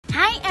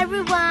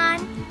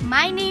everyone,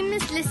 my name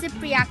is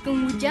Licypriya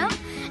Kangujam.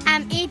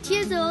 I'm 8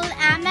 years old.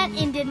 I'm an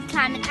Indian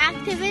climate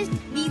activist.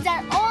 These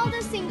are all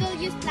the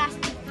single-use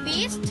plastic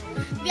waste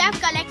we have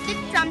collected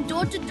from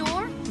door to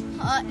door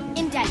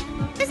in Delhi.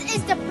 This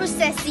is the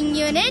processing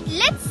unit.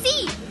 Let's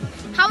see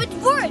how it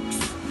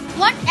works.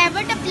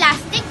 Whatever the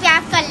plastic we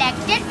have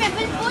collected, we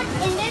will put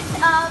in this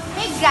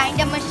big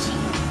grinder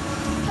machine.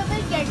 So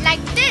we'll get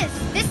like this.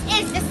 This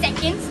is the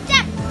second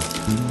step.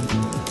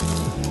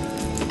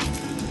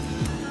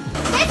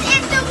 This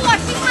is the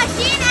washing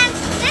machine and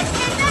this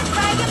is the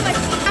dryer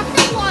machine.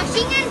 After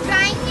washing and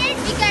drying it,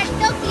 we get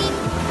the clean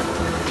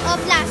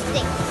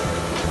plastic.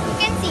 You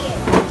can see it.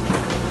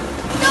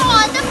 So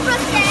all the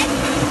process,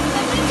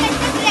 we will get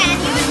the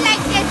granules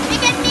like this. We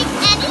can make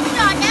any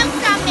product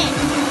from it.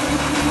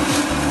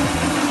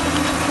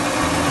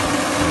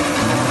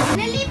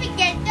 Finally, we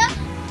get the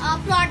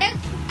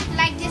product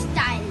like this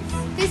tiles.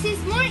 This is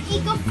more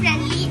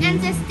eco-friendly and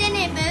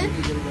sustainable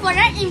for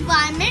our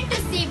environment to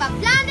save our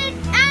planet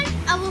and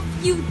our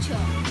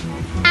future.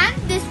 And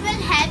this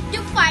will help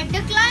to fight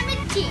the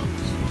climate change.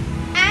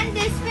 And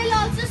this will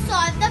also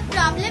solve the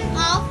problem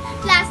of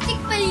plastic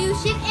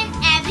pollution in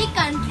every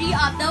country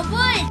of the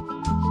world.